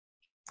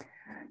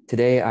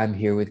Today, I'm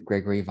here with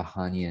Gregory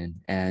Vahanian,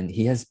 and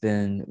he has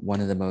been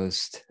one of the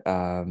most,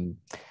 a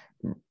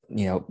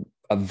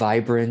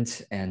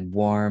vibrant and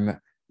warm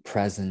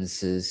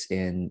presences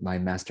in my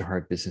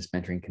MasterHeart Business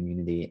Mentoring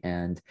community.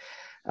 And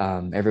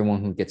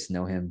everyone who gets to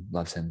know him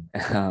loves him,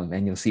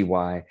 and you'll see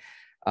why.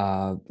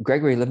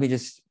 Gregory, let me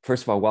just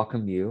first of all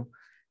welcome you,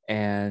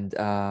 and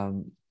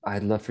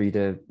I'd love for you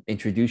to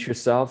introduce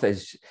yourself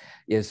as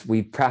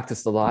we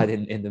practiced a lot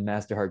in the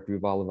MasterHeart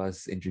group, all of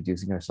us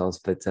introducing ourselves.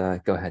 But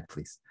go ahead,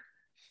 please.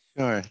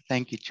 Sure.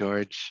 Thank you,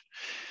 George.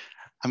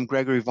 I'm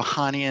Gregory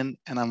Vahanian,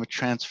 and I'm a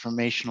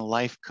transformational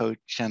life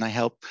coach, and I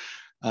help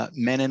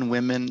men and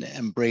women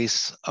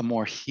embrace a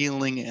more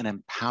healing and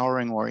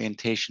empowering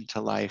orientation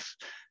to life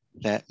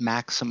that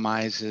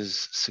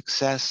maximizes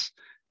success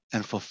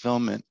and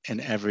fulfillment in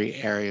every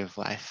area of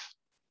life.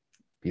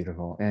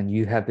 Beautiful. And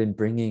you have been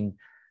bringing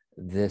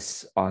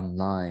this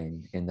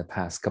online in the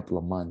past couple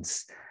of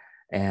months.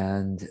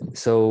 And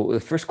so the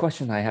first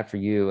question I have for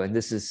you, and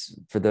this is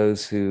for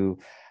those who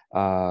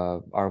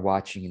are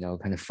watching,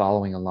 kind of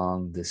following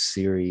along this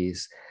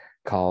series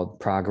called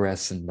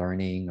Progress and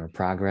Learning or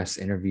Progress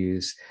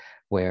Interviews,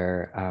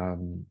 where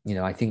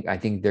I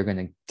think they're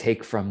going to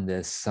take from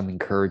this some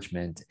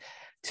encouragement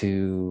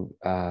to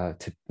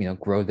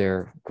grow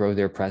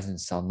their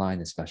presence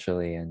online,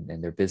 especially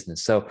in their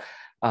business. So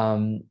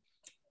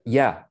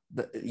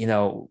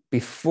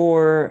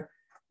before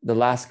the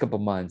last couple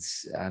of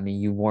months, I mean,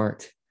 you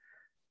weren't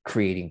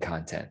creating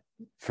content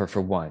for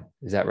one.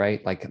 Is that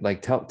right?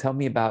 Like tell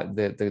me about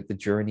the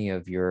journey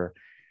of your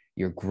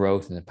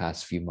growth in the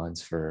past few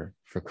months for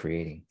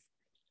creating.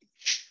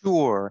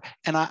 Sure.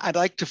 And I'd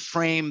like to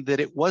frame that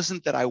it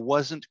wasn't that I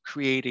wasn't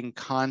creating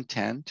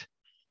content,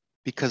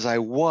 because I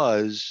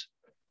was,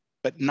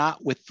 but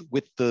not with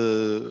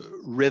the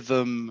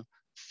rhythm,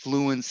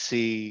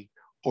 fluency,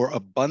 or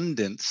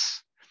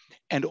abundance,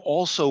 and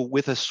also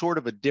with a sort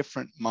of a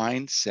different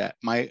mindset.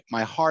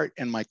 My heart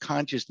and my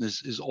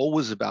consciousness is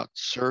always about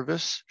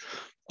service.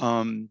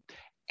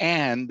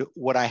 And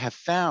what I have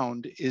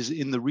found is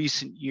in the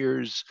recent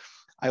years,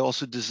 I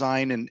also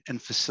design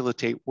and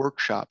facilitate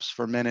workshops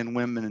for men and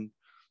women.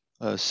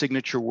 A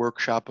signature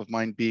workshop of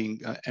mine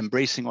being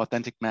Embracing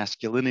Authentic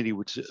Masculinity,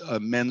 which is a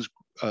men's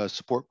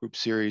support group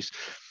series.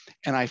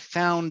 And I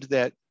found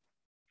that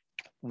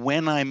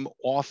when I'm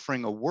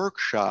offering a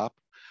workshop,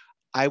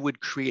 I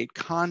would create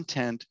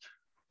content,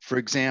 for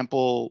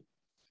example,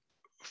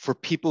 for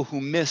people who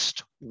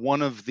missed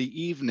one of the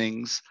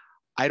evenings.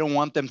 I don't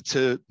want them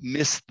to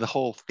miss the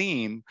whole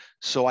theme.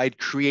 So I'd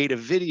create a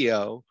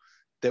video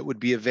that would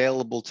be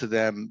available to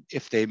them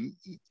if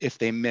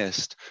they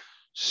missed.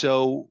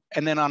 So,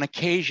 and then on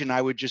occasion,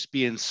 I would just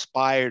be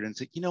inspired and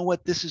say, you know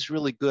what, this is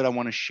really good. I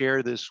want to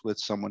share this with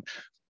someone.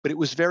 But it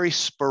was very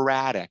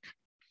sporadic.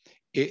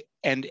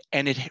 And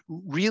it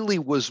really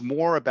was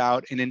more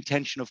about an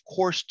intention, of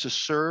course, to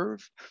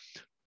serve,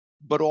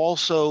 but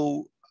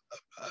also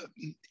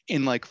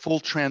in like full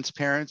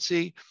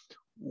transparency,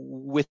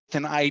 with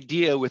an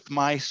idea, with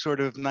my sort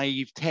of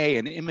naivete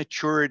and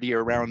immaturity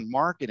around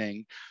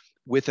marketing,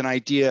 with an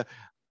idea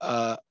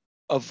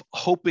of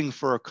hoping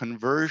for a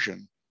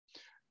conversion.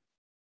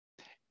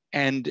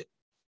 And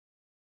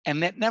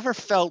that never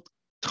felt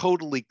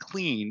totally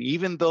clean,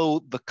 even though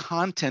the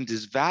content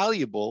is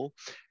valuable,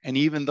 and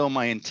even though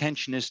my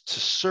intention is to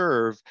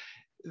serve.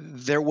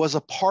 There was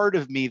a part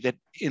of me that,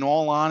 in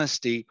all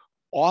honesty,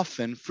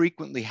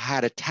 frequently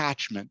had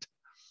attachment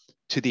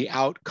to the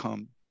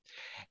outcome.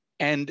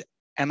 And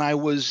I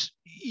was,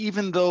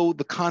 even though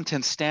the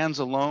content stands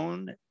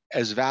alone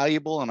as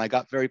valuable and I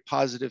got very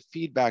positive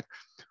feedback,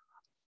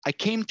 I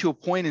came to a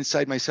point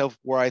inside myself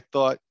where I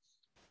thought,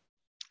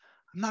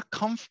 I'm not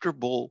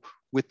comfortable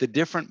with the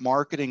different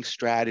marketing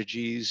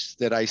strategies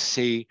that I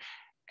see.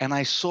 And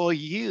I saw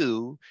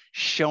you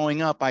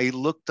showing up. I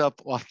looked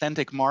up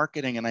authentic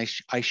marketing, and I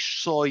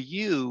saw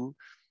you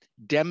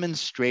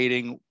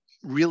demonstrating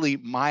really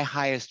my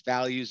highest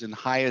values and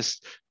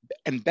highest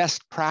and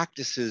best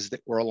practices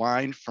that were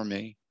aligned for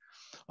me,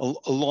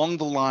 along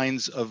the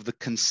lines of the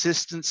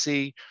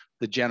consistency,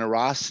 the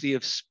generosity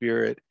of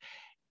spirit.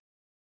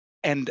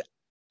 And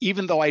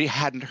even though I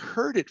hadn't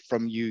heard it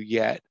from you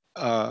yet,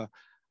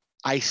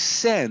 I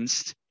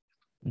sensed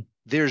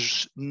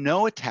there's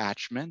no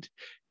attachment.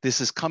 This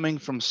is coming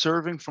from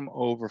serving from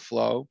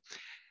overflow.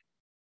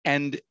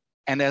 And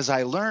as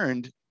I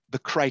learned, the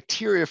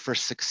criteria for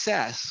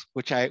success,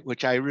 which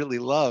I really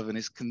love and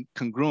is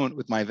congruent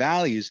with my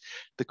values,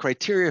 the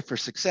criteria for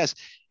success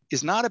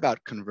is not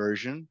about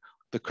conversion.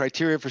 The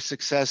criteria for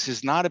success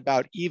is not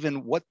about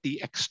even what the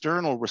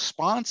external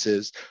response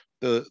is.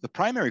 The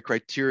primary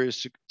criteria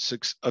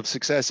of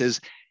success is,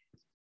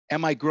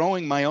 am I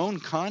growing my own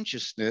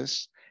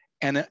consciousness,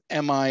 and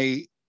am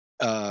I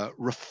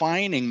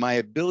refining my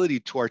ability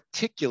to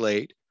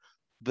articulate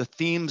the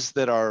themes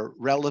that are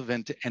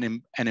relevant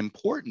and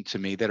important to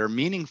me, that are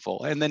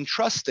meaningful, and then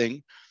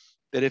trusting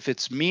that if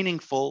it's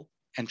meaningful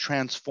and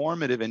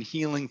transformative and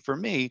healing for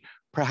me,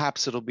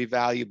 perhaps it'll be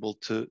valuable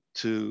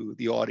to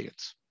the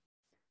audience.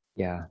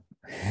 Yeah,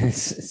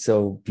 it's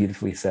so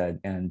beautifully said.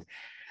 And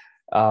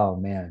Oh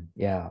man,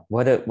 yeah.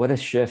 What a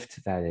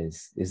shift that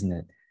is, isn't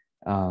it?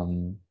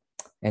 Um,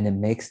 and it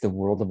makes the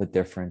world of a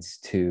difference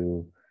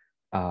to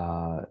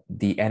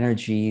the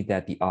energy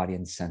that the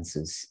audience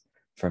senses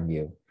from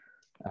you.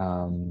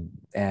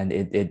 And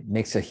it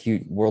makes a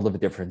huge world of a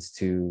difference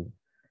to,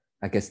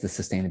 I guess, the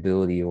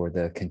sustainability or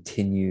the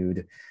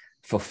continued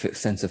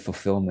sense of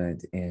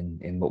fulfillment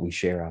in what we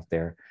share out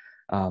there.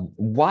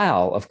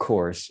 While, of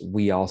course,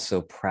 we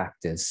also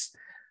practice,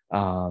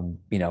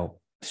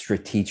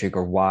 strategic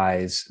or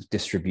wise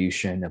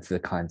distribution of the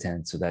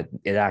content so that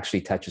it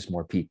actually touches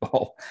more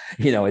people,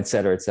 et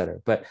cetera, et cetera.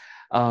 But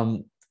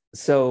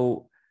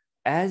so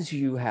as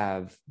you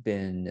have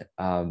been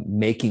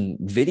making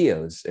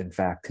videos, in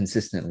fact,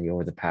 consistently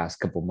over the past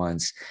couple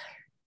months,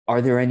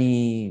 are there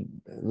any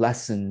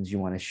lessons you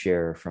want to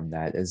share from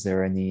that? Is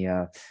there any,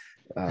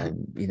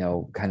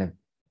 kind of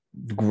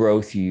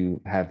growth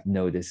you have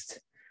noticed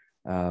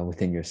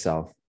within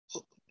yourself?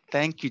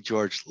 Thank you,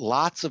 George.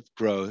 Lots of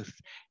growth.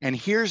 And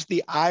here's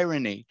the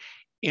irony.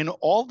 In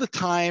all the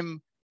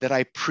time that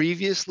I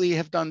previously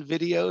have done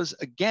videos,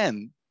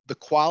 again, the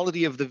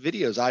quality of the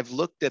videos, I've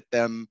looked at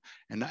them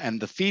and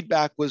the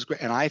feedback was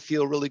great and I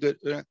feel really good.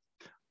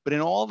 But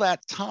in all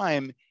that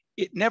time,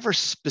 it never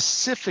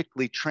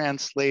specifically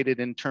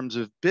translated in terms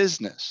of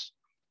business,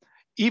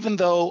 even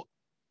though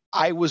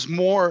I was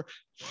more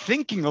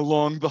thinking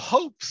along the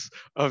hopes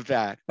of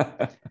that.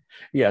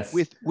 Yes.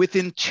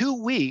 Within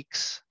 2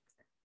 weeks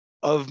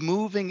of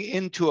moving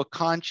into a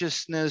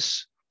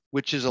consciousness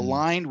which is Mm.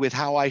 aligned with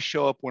how I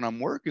show up when I'm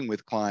working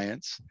with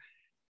clients,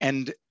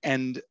 and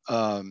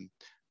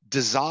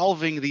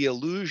dissolving the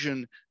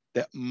illusion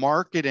that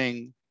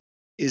marketing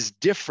is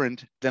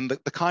different than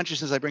the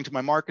consciousness I bring to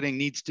my marketing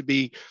needs to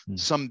be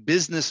some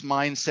business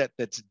mindset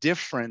that's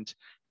different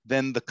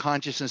than the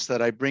consciousness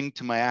that I bring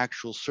to my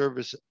actual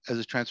service as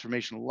a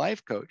transformational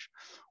life coach.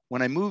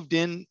 When I moved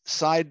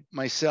inside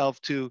myself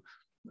to,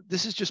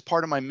 this is just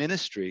part of my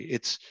ministry.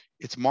 It's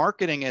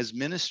marketing as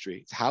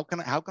ministry. It's how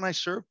can I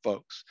serve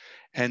folks?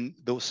 And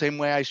the same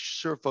way I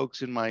serve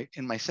folks in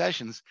my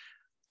sessions,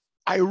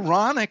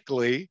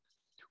 ironically,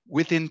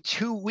 within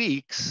 2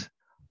 weeks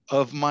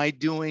of my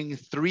doing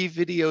 3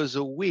 videos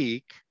a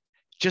week,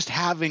 just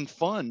having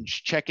fun,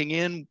 checking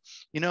in,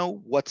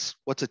 what's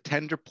a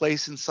tender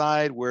place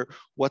inside,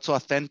 what's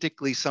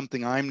authentically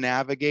something I'm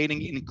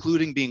navigating,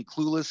 including being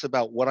clueless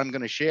about what I'm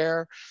going to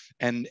share.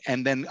 And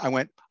then I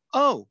went,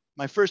 oh,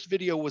 my first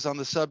video was on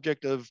the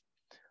subject of,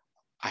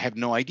 I have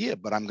no idea,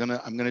 but I'm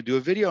gonna do a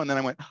video. And then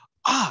I went,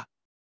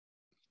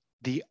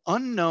 the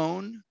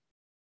unknown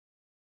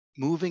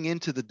moving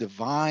into the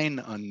divine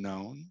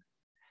unknown,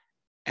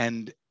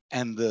 and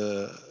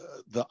the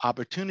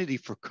opportunity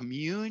for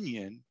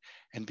communion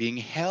and being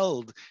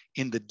held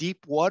in the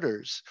deep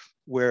waters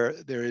where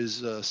there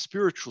is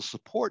spiritual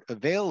support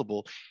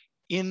available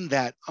in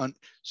that.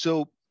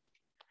 So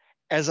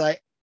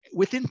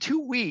within 2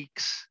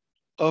 weeks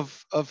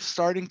of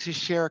starting to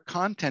share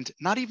content,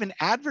 not even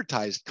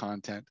advertised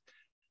content,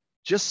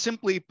 just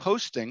simply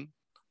posting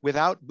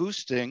without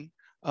boosting,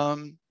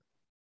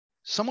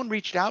 someone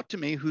reached out to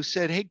me who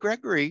said, hey,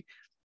 Gregory,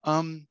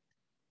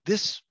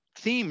 this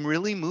theme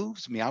really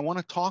moves me. I want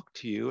to talk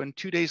to you. And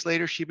 2 days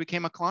later, she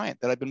became a client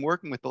that I've been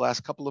working with the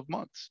last couple of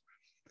months.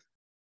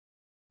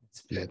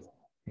 It's beautiful.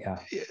 Yeah.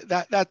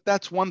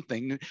 That's one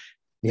thing.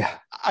 Yeah.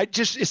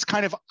 It's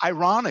kind of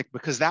ironic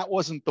because that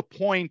wasn't the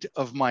point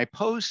of my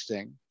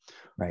posting.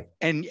 Right.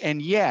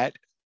 And yet,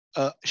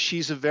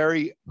 she's a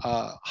very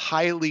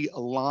highly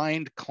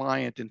aligned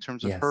client in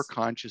terms of her Yes.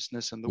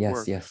 consciousness and the Yes.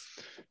 work. Yes.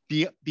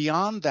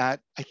 Beyond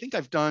that, I think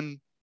I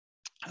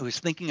was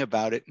thinking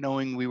about it,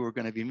 knowing we were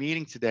going to be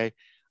meeting today.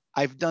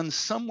 I've done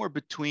somewhere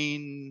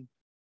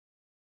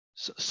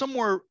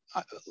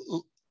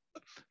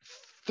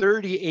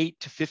 38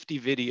 to 50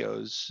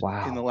 videos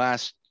in the Wow.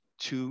 last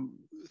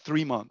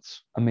 3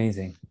 months.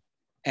 Amazing.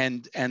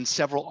 And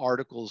several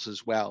articles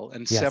as well,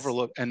 and Yes.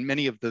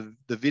 many of the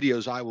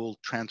videos I will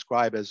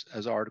transcribe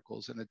as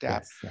articles and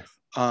adapt. Yes.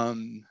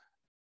 Yes.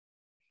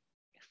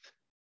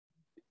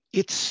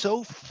 It's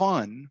so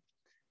fun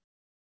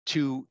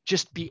to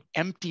just be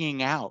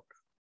emptying out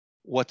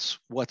what's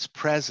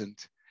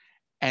present,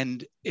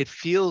 and it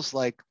feels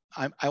like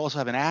I also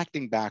have an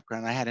acting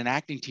background. I had an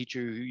acting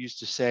teacher who used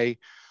to say,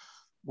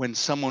 when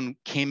someone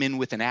came in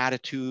with an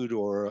attitude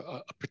or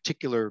a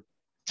particular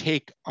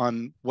take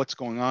on what's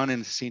going on in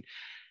the scene,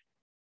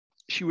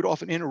 she would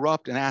often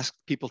interrupt and ask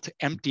people to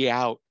empty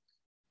out.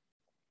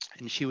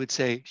 And she would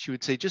say,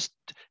 just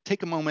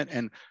take a moment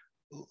and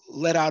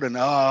let out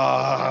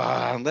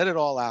let it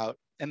all out,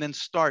 and then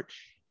start.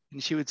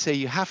 And she would say,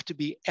 you have to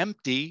be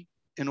empty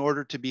in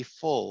order to be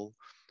full,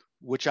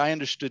 which I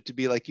understood to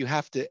be like, you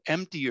have to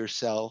empty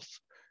yourself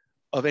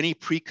of any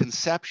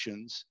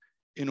preconceptions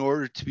in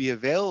order to be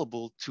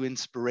available to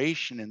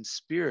inspiration and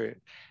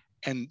spirit.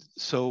 And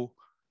so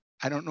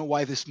I don't know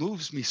why this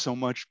moves me so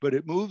much, but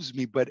it moves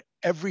me. But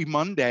every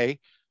Monday,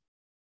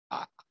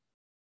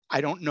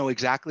 I don't know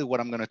exactly what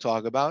I'm going to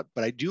talk about,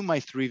 but I do my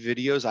 3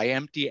 videos. I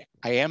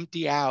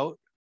empty out,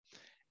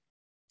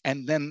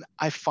 And then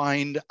I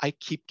find I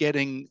keep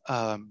getting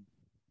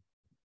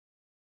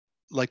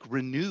like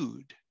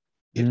renewed.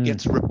 It Mm.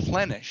 gets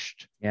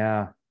replenished.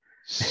 Yeah.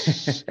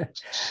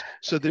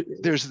 So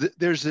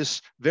there's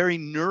this very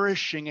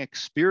nourishing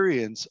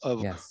experience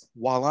of, Yes.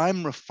 while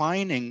I'm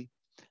refining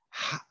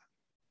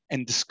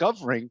and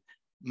discovering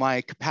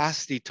my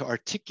capacity to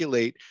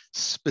articulate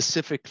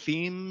specific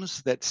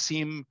themes that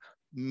seem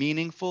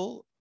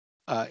meaningful,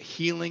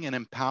 healing and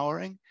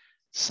empowering,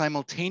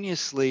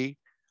 simultaneously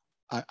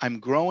I'm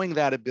growing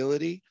that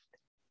ability,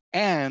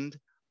 and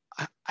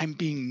I'm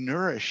being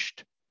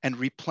nourished and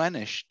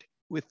replenished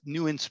with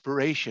new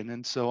inspiration.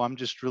 And so I'm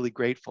just really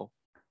grateful.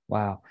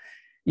 Wow.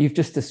 You've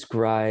just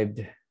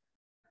described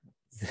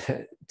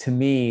to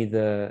me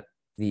the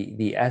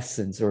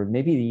essence, or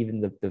maybe even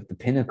the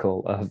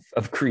pinnacle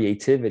of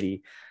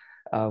creativity,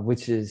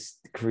 which is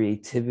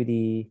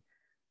creativity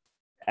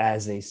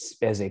as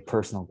a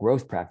personal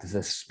growth practice,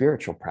 a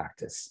spiritual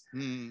practice.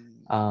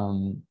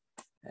 Mm.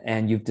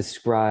 And you've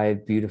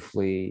described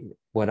beautifully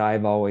what I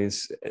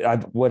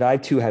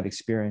too have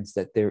experienced,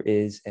 that there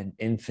is an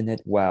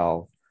infinite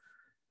well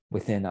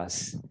within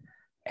us,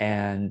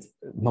 and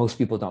most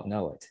people don't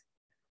know it.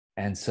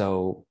 And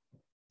so,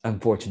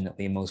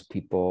 unfortunately, most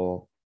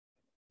people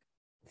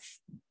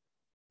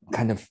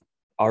kind of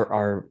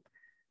are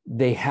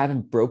they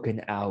haven't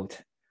broken out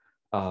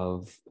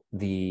of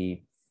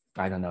the,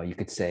 I don't know, you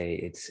could say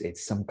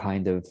it's some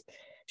kind of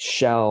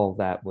shell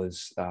that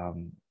was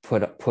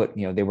put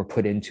they were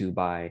put into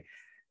by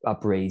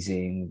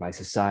upraising, by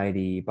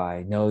society,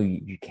 by no,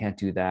 you can't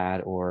do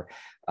that, or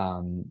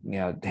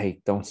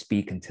hey, don't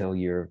speak until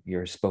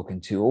you're spoken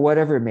to, or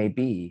whatever it may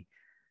be.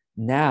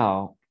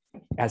 Now,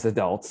 as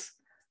adults,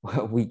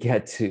 we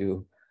get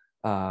to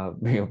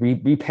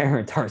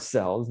reparent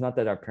ourselves. Not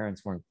that our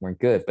parents weren't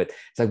good, but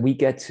it's like we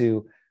get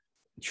to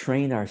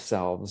train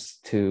ourselves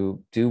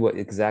to do what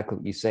exactly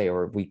what you say,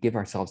 or we give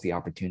ourselves the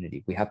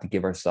opportunity. We have to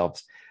give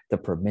ourselves the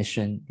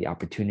permission, the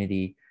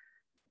opportunity,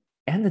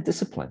 and the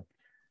discipline.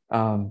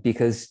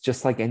 Because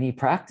just like any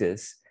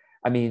practice,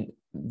 I mean,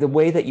 the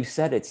way that you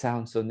said it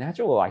sounds so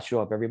natural. I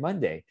show up every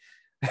Monday.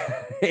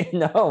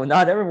 No,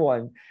 not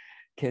everyone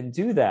can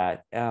do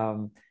that.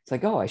 It's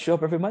like, oh, I show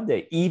up every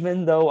Monday,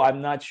 even though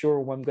I'm not sure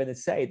what I'm going to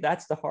say.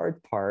 That's the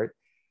hard part.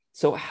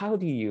 So, how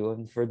do you,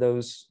 and for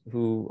those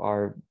who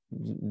are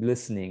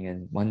listening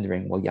and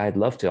wondering, well, yeah, I'd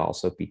love to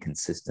also be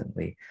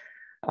consistently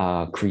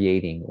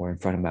creating or in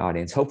front of my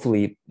audience.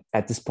 Hopefully,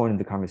 at this point in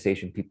the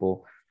conversation,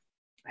 people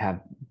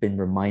have been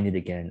reminded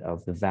again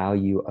of the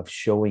value of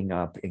showing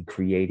up and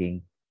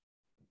creating,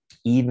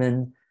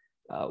 even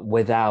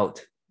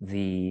without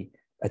the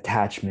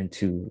attachment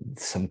to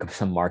some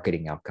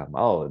marketing outcome.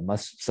 Oh, it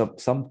must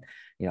some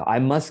I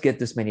must get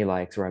this many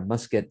likes, or I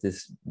must get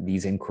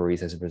these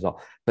inquiries as a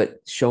result. But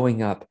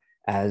showing up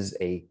as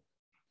a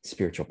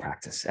spiritual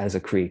practice, as a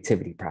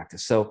creativity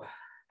practice. So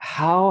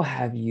how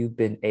have you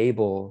been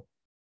able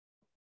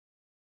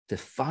to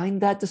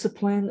find that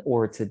discipline,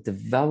 or to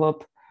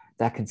develop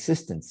that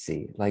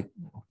consistency? Like,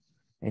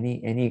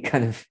 any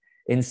kind of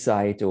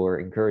insight or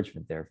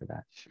encouragement there for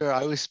that? Sure.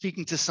 I was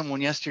speaking to someone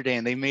yesterday,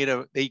 and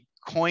they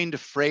coined a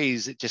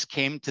phrase that just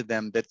came to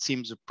them that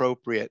seems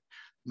appropriate.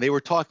 They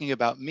were talking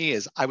about me,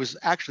 as I was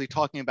actually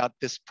talking about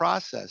this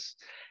process,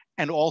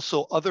 and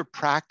also other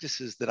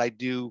practices that I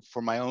do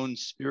for my own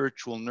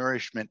spiritual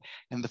nourishment.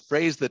 And the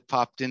phrase that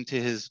popped into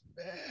his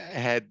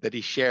head that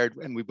he shared,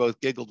 and we both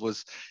giggled,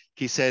 was,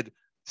 he said,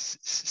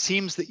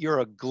 seems that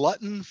you're a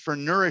glutton for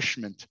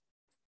nourishment.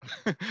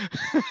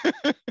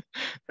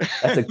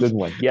 That's a good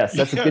one. Yes,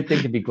 that's a Yeah, good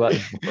thing to be glutton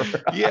for.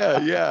 yeah,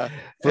 yeah.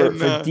 For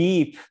And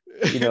deep,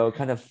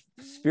 kind of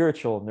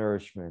spiritual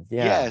nourishment.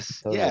 Yeah,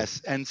 yes, totally.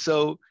 yes. And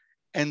so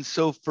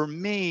for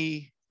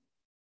me,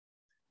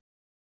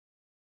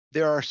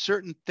 there are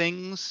certain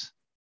things,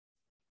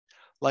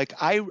 like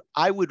I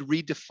would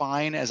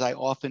redefine, as I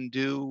often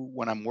do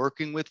when I'm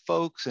working with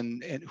folks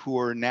and who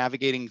are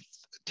navigating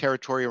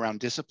territory around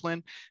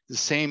discipline. The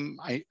same,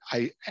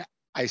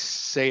 I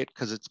say it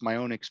because it's my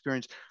own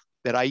experience,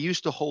 that I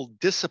used to hold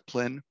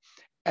discipline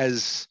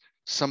as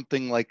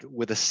something like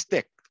with a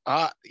stick.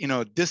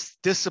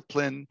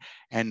 Discipline,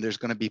 and there's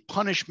going to be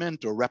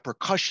punishment or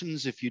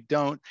repercussions if you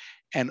don't.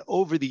 And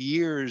over the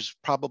years,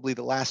 probably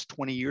the last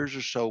 20 years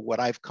or so, what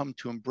I've come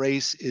to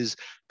embrace is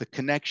the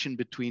connection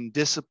between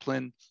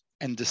discipline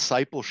and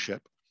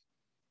discipleship.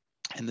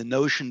 And the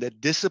notion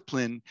that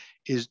discipline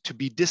is to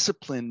be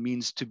disciplined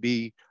means to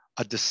be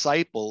a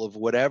disciple of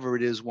whatever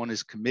it is one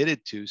is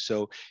committed to.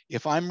 So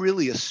if I'm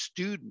really a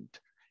student,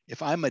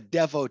 if I'm a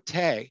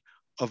devotee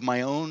of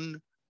my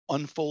own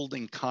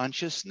unfolding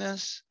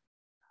consciousness,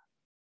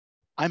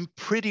 I'm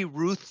pretty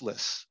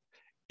ruthless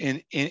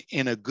in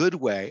a good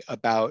way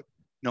about,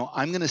 no,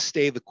 I'm going to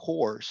stay the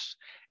course.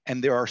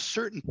 And there are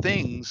certain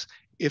things,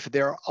 if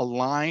they're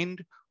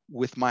aligned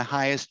with my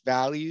highest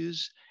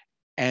values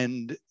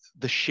and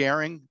the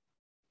sharing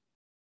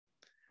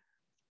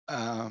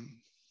of,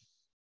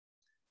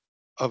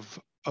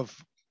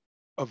 of,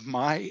 of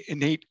my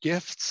innate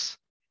gifts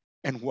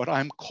and what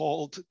I'm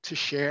called to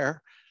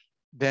share,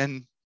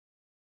 then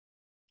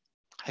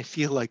I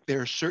feel like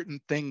there are certain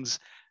things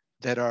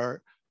that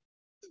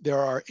there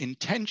are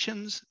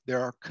intentions,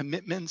 there are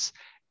commitments,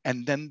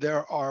 and then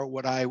there are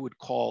what I would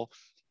call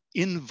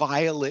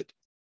inviolate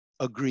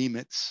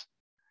agreements.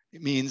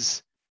 It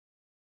means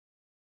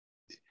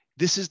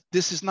this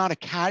is not a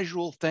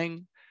casual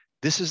thing.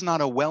 This is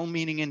not a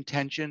well-meaning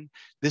intention.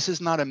 This is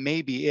not a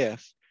maybe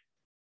if.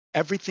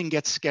 Everything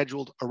gets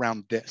scheduled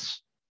around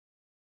this.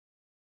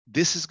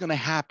 This is going to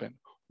happen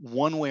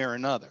one way or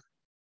another,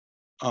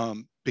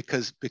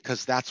 because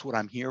that's what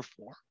I'm here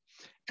for.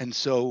 And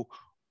so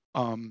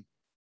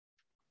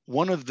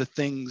one of the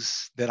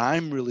things that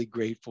I'm really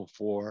grateful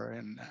for,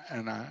 and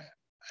I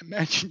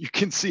imagine you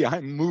can see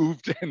I'm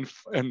moved and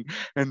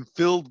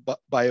filled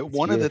by it. It's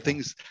One of the beautiful.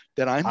 things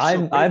that I'm so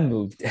grateful. I'm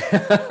moved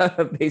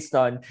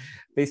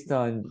based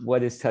on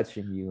what is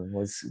touching you and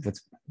what's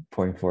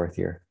pouring forth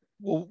here.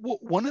 Well,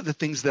 one of the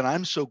things that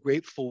I'm so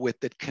grateful with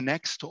that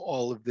connects to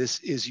all of this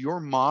is your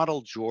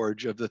model,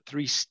 George, of the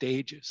 3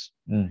 stages.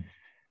 Mm.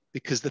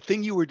 Because the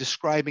thing you were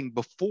describing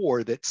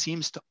before that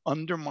seems to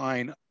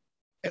undermine,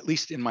 at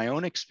least in my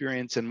own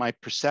experience and my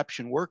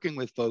perception working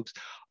with folks,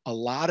 a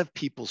lot of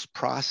people's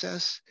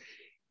process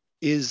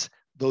is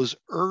those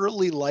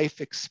early life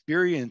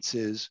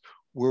experiences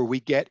where we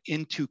get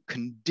into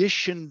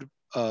conditioned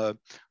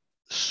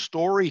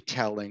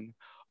storytelling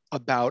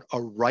about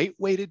a right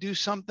way to do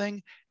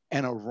something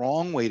and a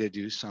wrong way to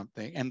do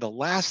something. And the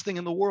last thing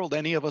in the world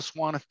any of us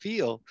want to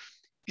feel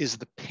is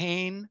the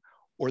pain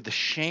or the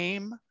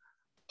shame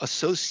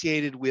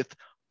associated with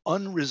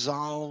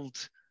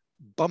unresolved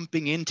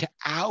bumping into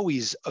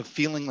owies of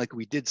feeling like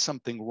we did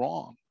something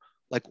wrong.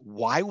 Like,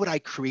 why would I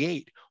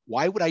create?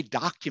 Why would I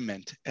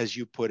document, as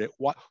you put it?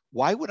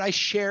 Why would I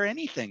share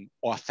anything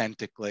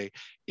authentically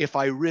if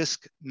I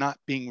risk not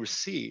being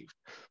received?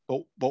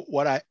 But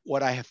what I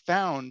have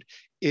found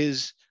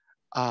is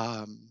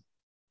that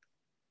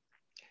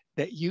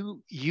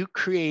you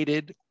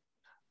created,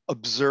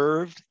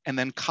 observed, and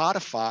then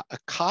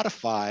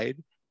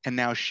codified, and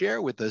now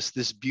share with us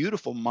this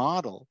beautiful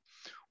model,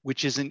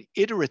 which is an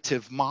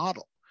iterative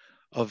model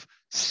of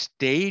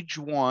stage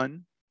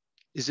 1.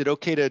 Is it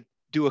okay to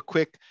do a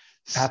quick?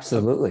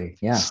 Absolutely,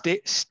 yeah.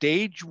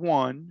 Stage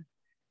 1,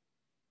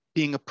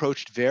 being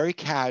approached very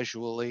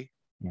casually,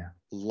 Yeah.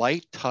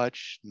 light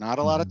touch, not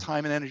a lot of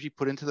time and energy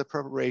put into the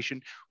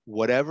preparation,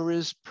 whatever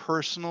is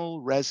personal,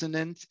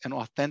 resonant, and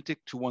authentic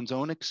to one's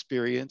own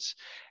experience,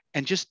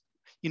 and just,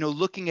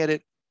 looking at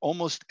it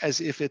almost as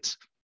if it's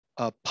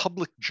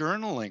public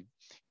journaling,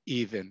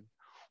 even,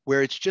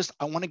 where it's just,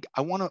 I want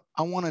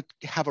to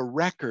have a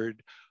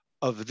record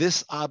of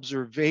this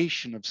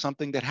observation of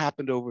something that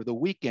happened over the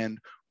weekend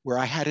where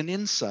I had an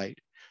insight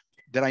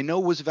that I know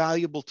was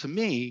valuable to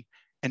me,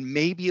 and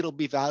maybe it'll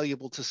be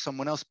valuable to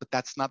someone else, but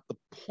that's not the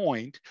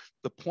point.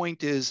 The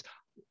point is,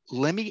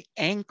 let me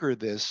anchor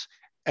this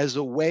as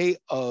a way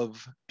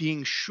of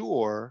being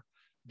sure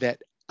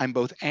that I'm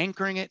both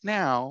anchoring it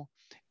now,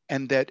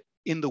 and that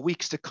in the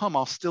weeks to come,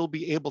 I'll still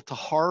be able to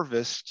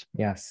harvest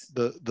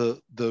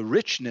the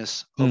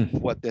richness of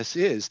what this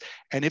is.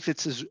 And if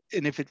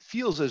it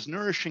feels as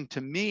nourishing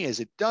to me as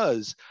it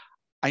does,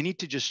 I need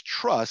to just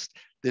trust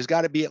there's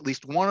got to be at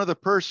least one other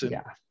person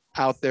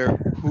out there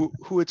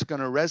who it's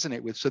going to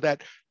resonate with. So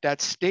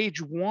that stage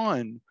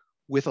 1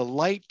 with a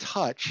light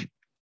touch,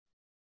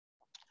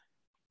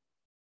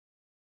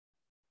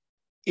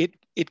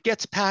 it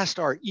gets past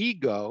our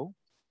ego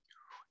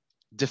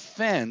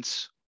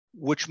defense,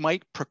 which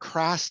might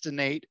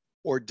procrastinate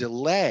or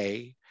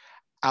delay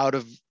out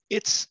of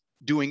its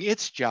doing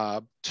its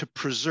job to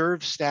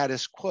preserve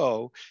status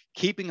quo,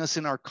 keeping us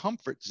in our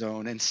comfort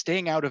zone and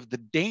staying out of the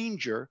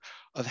danger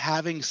of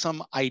having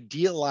some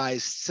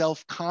idealized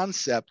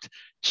self-concept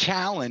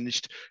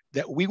challenged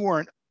that we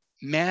weren't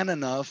man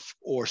enough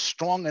or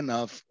strong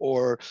enough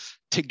or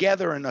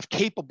together enough,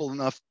 capable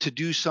enough to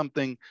do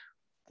something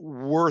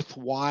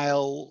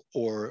worthwhile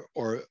or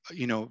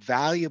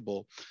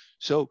valuable.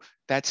 So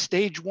that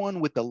stage 1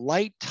 with the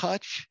light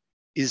touch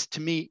is,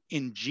 to me,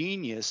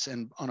 ingenious.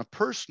 And on a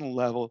personal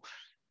level,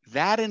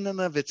 that in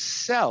and of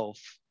itself,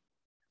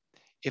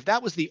 if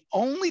that was the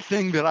only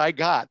thing that I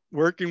got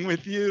working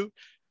with you,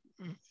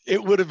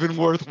 it would have been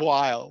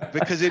worthwhile,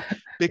 because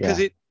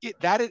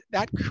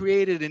that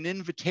created an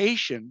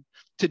invitation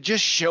to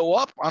just show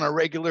up on a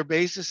regular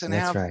basis and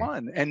have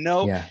fun and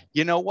know,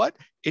 you know what,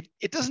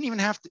 it doesn't even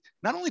have to,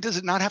 not only does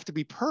it not have to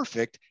be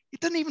perfect, it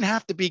doesn't even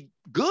have to be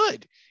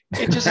good.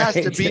 It just has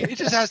to be, it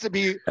just has to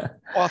be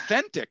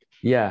authentic.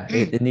 Yeah.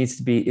 It needs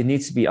to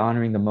be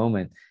honoring the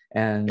moment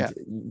and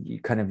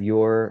kind of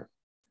your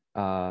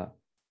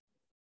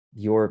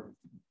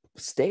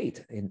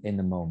state in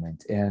the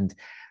moment. And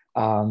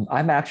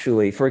I'm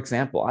actually, for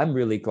example, I'm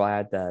really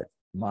glad that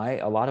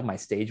a lot of my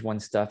stage 1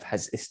 stuff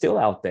is still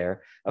out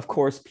there. Of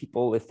course,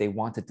 people, if they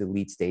want to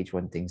delete stage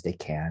 1 things, they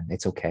can.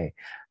 It's okay.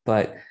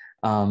 But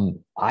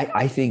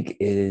I think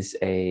it is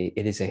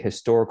a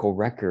historical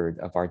record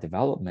of our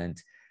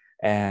development.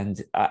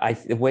 And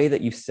the way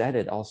that you said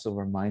it also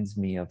reminds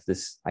me of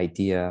this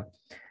idea.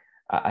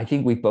 I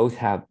think we both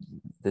have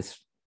this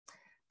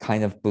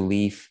kind of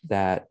belief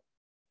that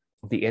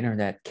the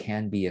internet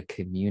can be a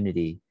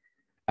community.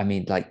 I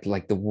mean,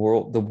 like the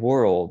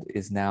world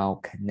is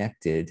now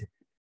connected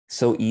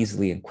so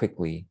easily and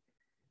quickly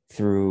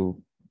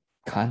through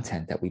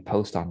content that we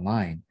post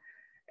online.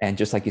 And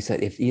just like you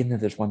said, if even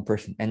if there's one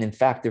person, and in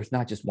fact, there's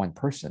not just one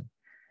person,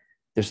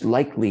 there's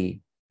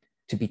likely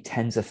to be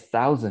tens of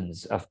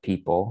thousands of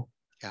people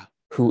Yeah.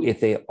 who, if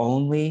they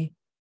only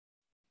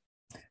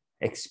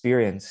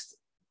experienced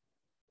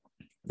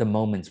the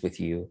moments with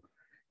you,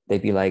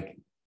 they'd be like,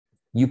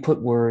 you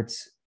put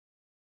words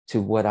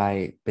to what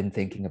I've been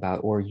thinking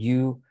about, or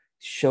you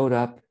showed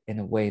up in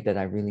a way that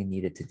I really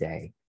needed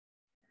today.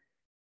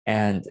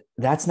 And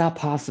that's not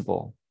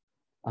possible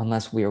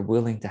unless we are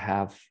willing to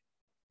have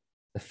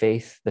the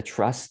faith, the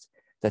trust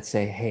that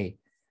say, hey,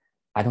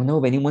 I don't know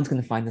if anyone's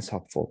going to find this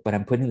helpful, but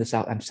I'm putting this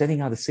out. I'm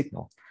sending out a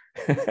signal.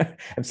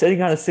 I'm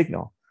sending out a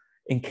signal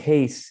in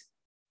case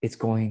it's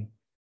going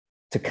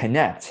to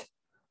connect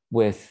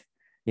with,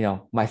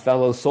 my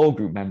fellow soul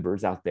group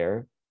members out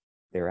there.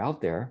 They're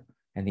out there,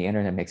 and the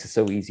internet makes it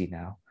so easy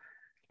now.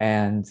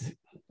 And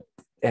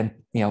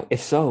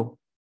if so,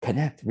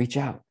 connect, reach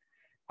out.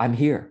 I'm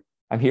here.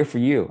 I'm here for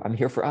you. I'm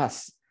here for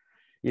us.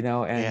 And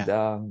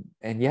Yeah.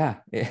 and yeah.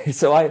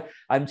 So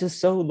I'm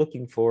just so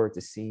looking forward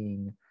to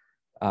seeing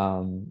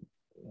um,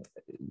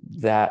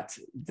 that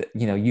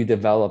you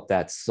develop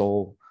that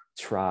soul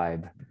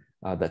tribe,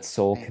 that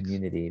soul Thanks.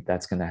 community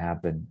that's going to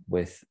happen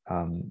with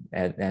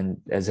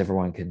and as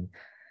everyone can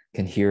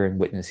hear and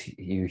witness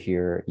you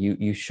here,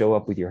 you show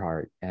up with your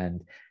heart,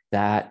 and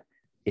that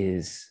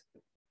is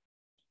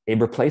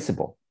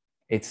irreplaceable.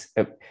 It's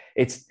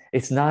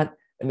not.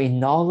 I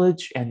mean,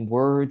 knowledge and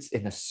words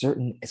in a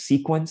certain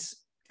sequence.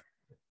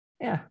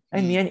 Yeah,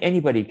 I mean,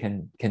 anybody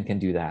can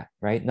do that,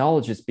 right?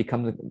 Knowledge has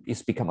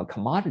become a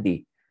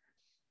commodity.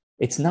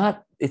 It's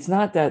not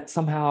that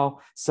somehow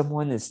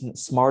someone is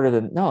smarter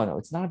than. No,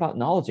 it's not about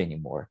knowledge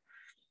anymore.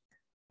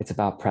 It's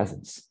about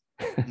presence.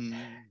 Mm.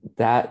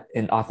 That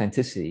and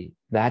authenticity,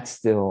 that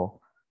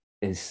still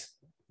is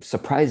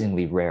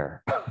surprisingly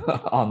rare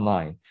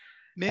online.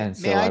 And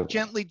May so I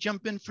gently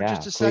jump in for yeah,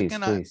 just a please,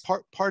 second? please.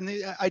 Pardon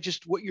me. I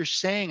just, what you're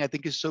saying, I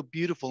think is so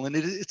beautiful. And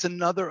it's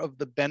another of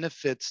the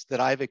benefits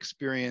that I've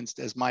experienced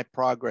as my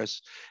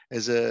progress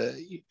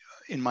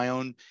in my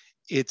own,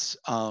 it's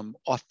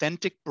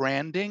authentic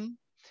branding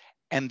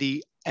and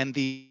the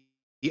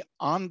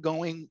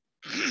ongoing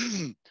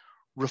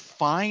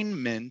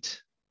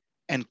refinement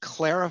and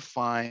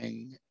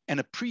clarifying and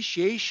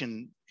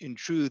appreciation, in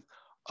truth,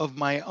 of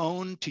my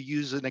own, to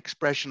use an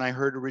expression I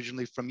heard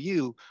originally from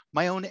you,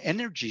 my own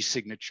energy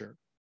signature.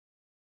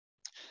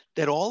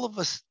 That all of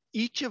us,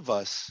 each of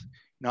us,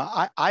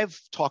 I've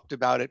talked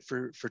about it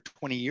for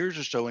 20 years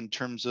or so in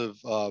terms of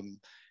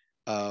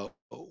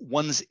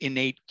one's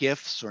innate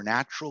gifts or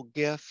natural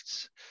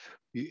gifts.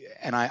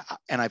 And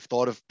I've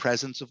thought of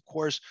presence, of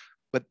course,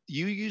 but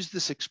you use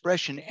this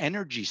expression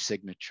energy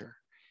signature.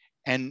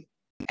 And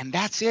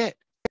that's it.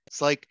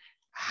 It's like,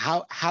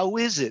 how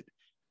is it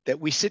that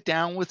we sit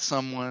down with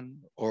someone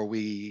or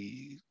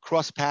we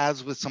cross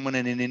paths with someone,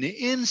 and in an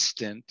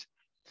instant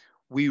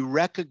we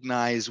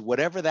recognize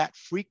whatever that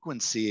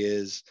frequency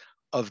is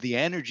of the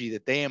energy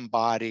that they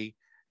embody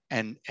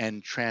and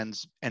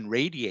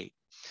radiate.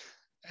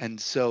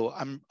 And so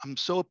I'm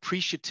so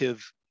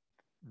appreciative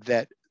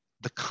that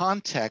the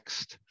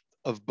context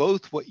of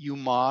both what you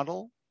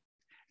model,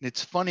 and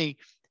it's funny,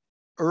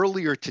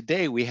 earlier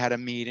today we had a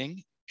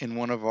meeting in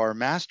one of our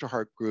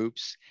MasterHeart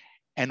groups,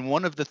 and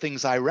one of the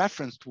things I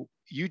referenced,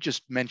 you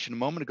just mentioned a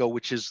moment ago,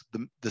 which is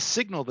the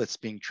signal that's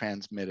being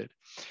transmitted.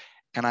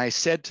 And I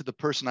said to the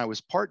person I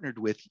was partnered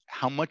with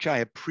how much I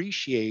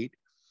appreciate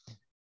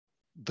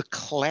the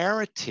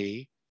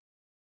clarity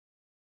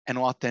and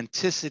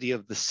authenticity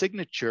of the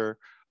signature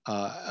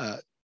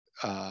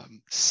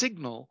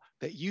signal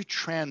that you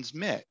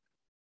transmit,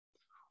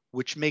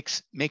 which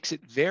makes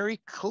it very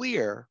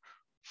clear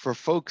for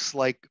folks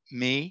like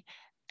me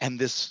and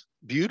this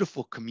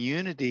beautiful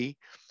community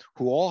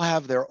who all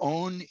have their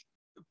own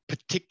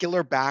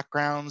particular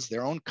backgrounds,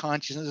 their own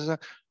consciousness.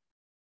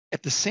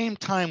 At the same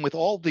time, with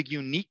all the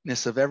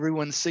uniqueness of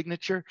everyone's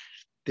signature,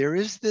 there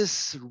is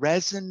this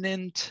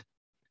resonant,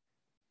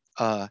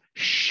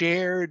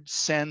 shared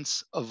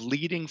sense of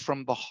leading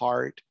from the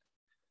heart.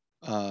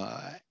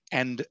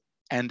 And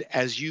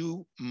as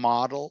you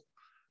model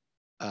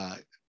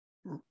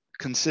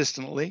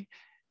consistently,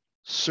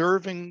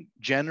 serving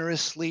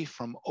generously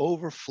from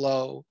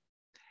overflow,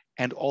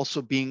 and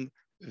also being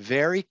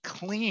very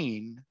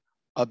clean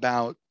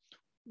about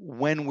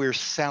when we're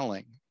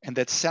selling, and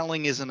that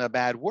selling isn't a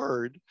bad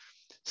word.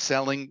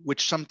 Selling,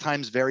 which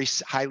sometimes very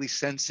highly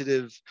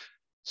sensitive,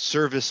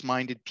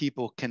 service-minded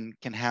people can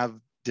have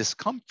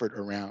discomfort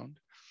around.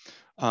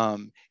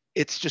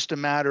 It's just a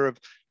matter of,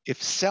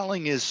 if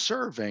selling is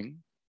serving,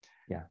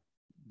 Yeah.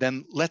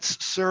 then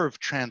let's serve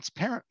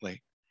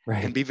transparently.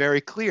 Right. And be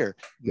very clear.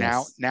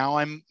 Yes. Now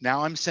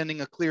I'm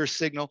sending a clear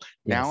signal.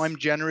 Now Yes. I'm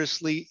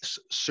generously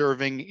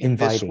serving in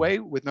this Inviting. way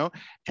with no,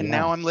 and Yeah.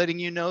 now I'm letting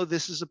you know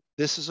this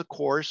is a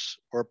course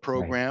or a Right.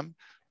 program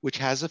which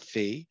has a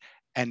fee.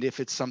 And if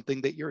it's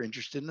something that you're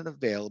interested in and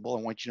available,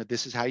 I want you to know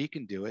this is how you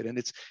can do it. And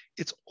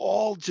it's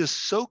all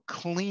just so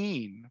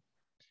clean.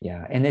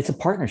 Yeah. And it's a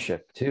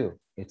partnership too.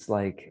 It's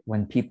like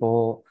when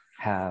people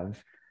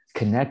have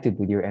connected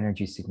with your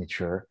energy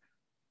signature,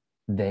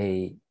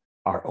 they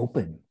are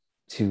open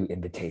to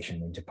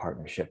invitation into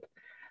partnership.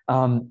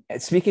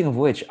 Speaking of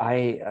which,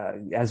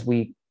 as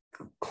we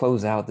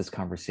close out this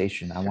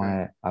conversation,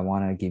 Sure. I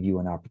want to give you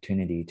an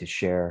opportunity to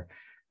share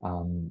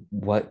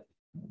what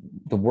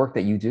the work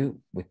that you do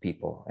with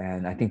people.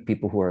 And I think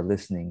people who are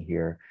listening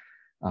here,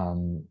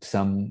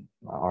 some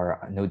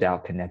are no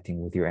doubt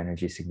connecting with your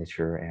energy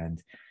signature,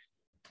 and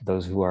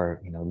those who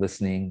are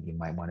listening, you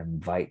might want to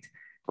invite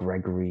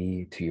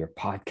Gregory to your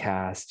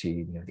podcast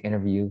to to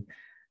interview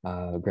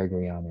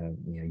Gregory on a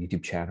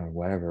YouTube channel or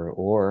whatever,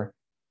 or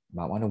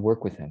might want to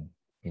work with him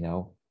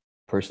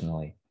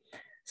personally.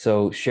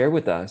 So share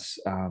with us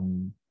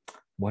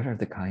what are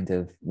the kind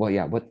of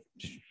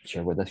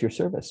share with us your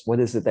service. What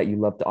is it that you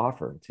love to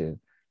offer to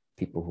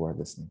people who are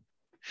listening?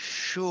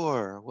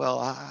 Sure.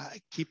 Well,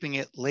 keeping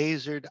it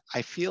lasered,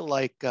 I feel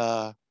like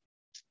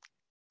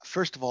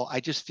first of all, I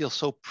just feel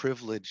so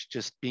privileged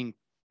just being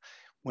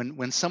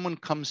when someone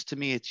comes to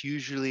me, it's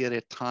usually at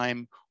a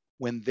time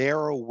when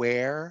they're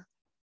aware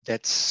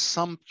that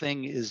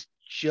something is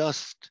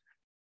just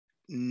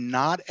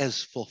not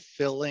as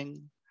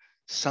fulfilling,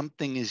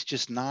 something is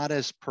just not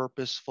as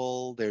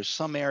purposeful. There's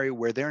some area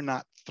where they're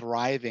not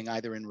thriving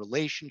either in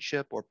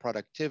relationship or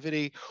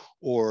productivity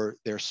or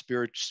their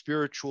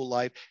spiritual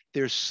life.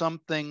 There's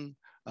something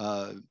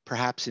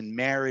perhaps in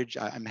marriage.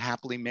 I'm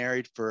happily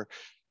married for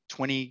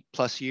 20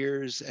 plus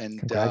years, and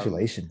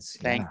Congratulations.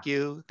 Yeah. thank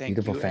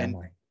Beautiful you, and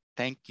family.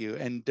 thank you.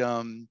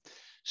 And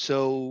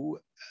so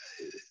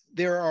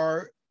there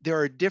are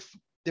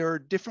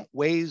different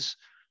ways.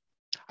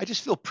 I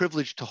just feel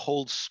privileged to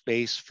hold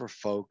space for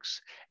folks,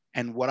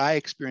 and what I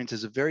experience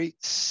is a very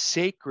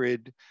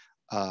sacred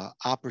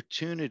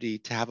opportunity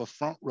to have a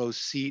front row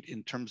seat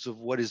in terms of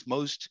what is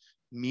most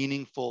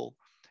meaningful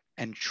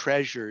and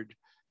treasured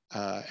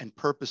and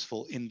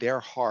purposeful in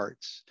their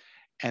hearts,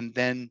 and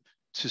then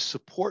to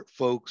support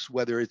folks,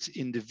 whether it's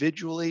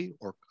individually,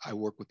 or I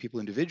work with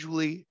people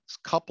individually,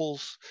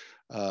 couples,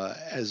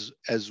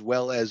 as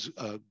well as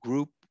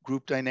group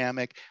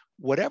dynamic.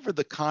 Whatever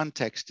the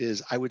context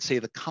is, I would say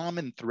the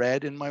common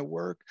thread in my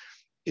work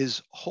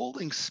is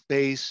holding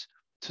space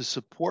to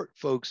support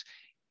folks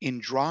in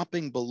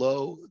dropping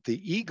below the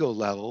ego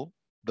level,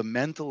 the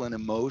mental and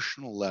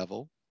emotional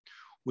level,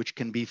 which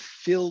can be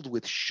filled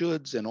with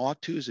shoulds and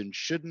ought-tos and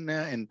shouldn't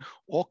and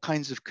all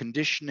kinds of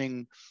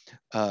conditioning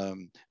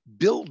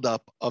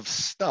buildup of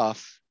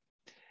stuff,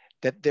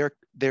 that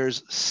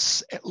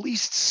there's at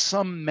least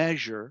some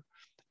measure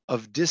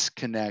of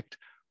disconnect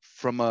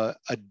from a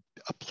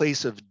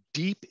place of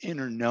deep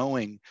inner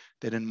knowing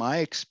that in my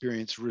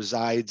experience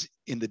resides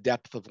in the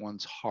depth of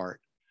one's heart.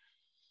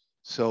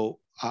 So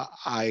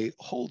I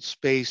hold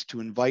space to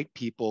invite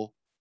people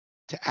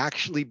to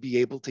actually be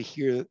able to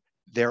hear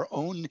their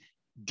own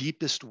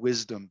deepest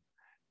wisdom,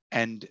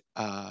 and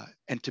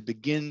to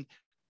begin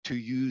to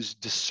use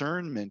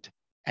discernment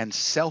and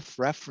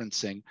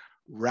self-referencing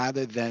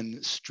rather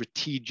than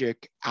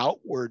strategic,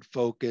 outward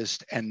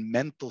focused and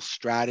mental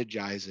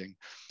strategizing.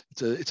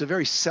 It's a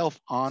very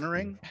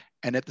self-honoring,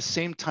 and at the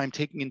same time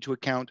taking into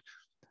account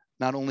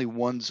not only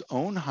one's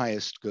own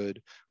highest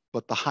good,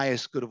 but the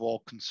highest good of all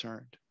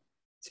concerned.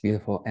 It's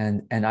beautiful.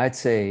 And I'd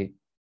say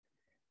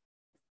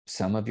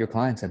some of your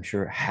clients, I'm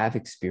sure, have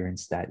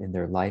experienced that in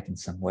their life in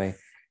some way,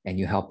 and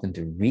you help them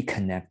to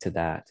reconnect to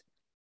that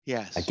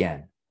Yes.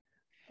 again.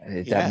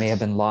 That may have Yes.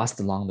 been lost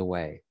along the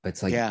way, but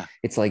Yeah.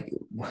 it's like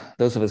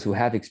those of us who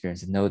have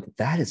experienced it know that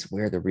that is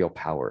where the real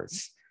power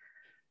is.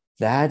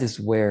 That is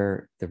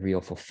where the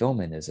real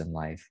fulfillment is in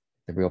life,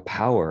 the real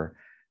power,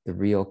 the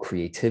real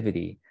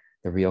creativity,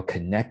 the real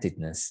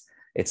connectedness.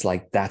 It's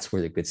like that's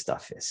where the good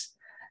stuff is.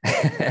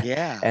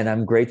 Yeah. And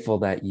I'm grateful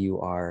that you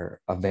are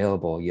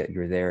available, yet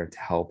you're there to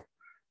help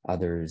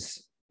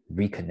others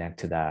reconnect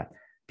to that,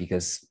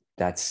 because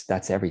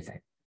that's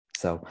everything.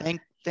 So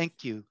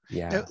Thank you.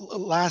 yeah.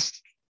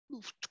 Last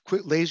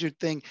quick laser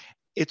thing.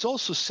 It's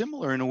also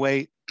similar in a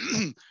way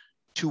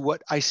to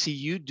what I see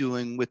you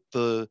doing with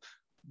the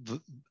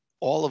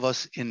all of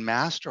us in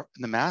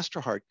the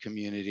MasterHeart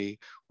community,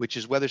 which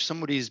is whether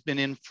somebody's been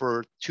in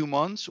for 2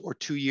 months or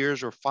 2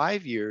 years or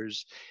 5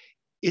 years,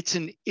 it's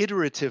an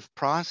iterative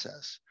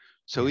process.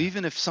 So Yeah.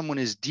 even if someone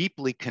is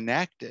deeply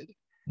connected,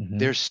 Mm-hmm.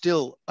 there's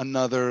still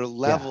another Yeah.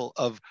 level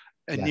of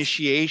Yes.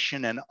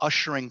 initiation and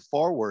ushering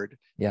forward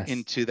Yes.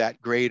 into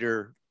that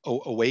greater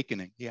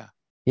awakening. Yeah.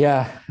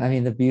 Yeah, I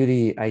mean the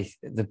beauty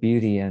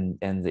and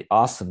the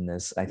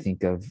awesomeness, I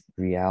think, of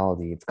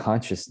reality, of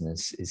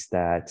consciousness, is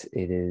that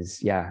it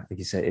is, yeah, like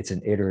you said, it's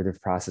an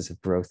iterative process of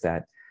growth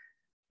that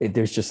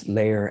there's just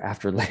layer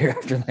after layer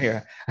after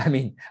layer. I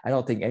mean, I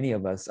don't think any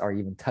of us are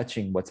even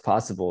touching what's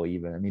possible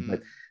even. I mean,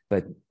 Mm.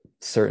 but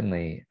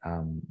certainly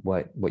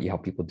what you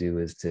help people do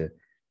is to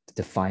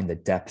find the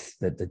depth,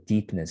 the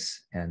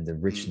deepness and the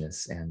Mm.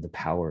 richness and the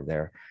power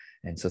there.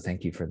 And so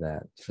thank you for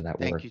that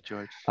Thank work. you,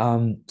 George.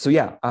 So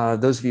yeah,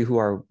 those of you who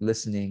are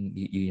listening,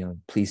 you know,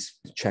 please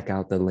check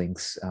out the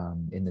links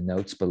in the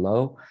notes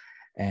below.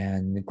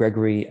 And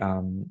Gregory,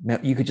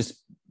 you could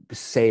just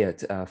say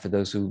it for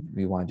those who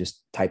you want to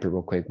just type it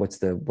real quick. What's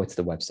the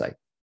website?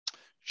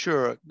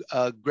 Sure.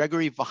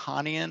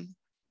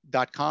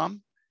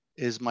 GregoryVahanian.com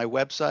is my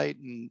website,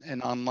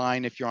 and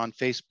online, if you're on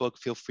Facebook,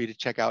 feel free to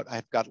check out.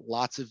 I've got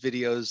lots of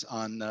videos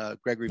on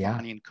Gregory Yeah.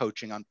 Vahanian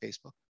coaching on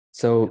Facebook.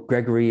 So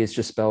Gregory is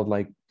just spelled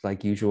like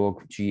usual,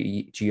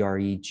 Gregory,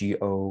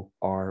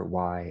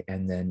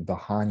 and then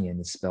Vahanian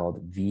is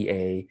spelled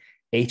Vahanian.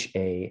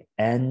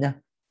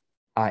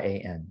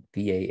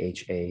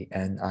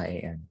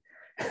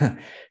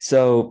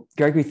 So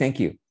Gregory, thank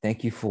you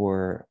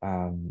for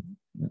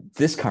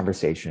this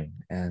conversation,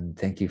 and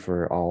thank you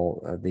for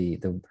all the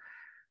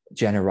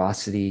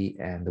generosity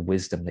and the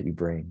wisdom that you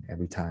bring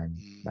every time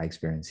I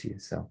experience you.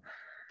 So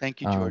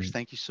thank you, George.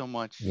 Thank you so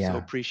much. So yeah,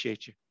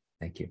 appreciate you.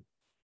 thank you.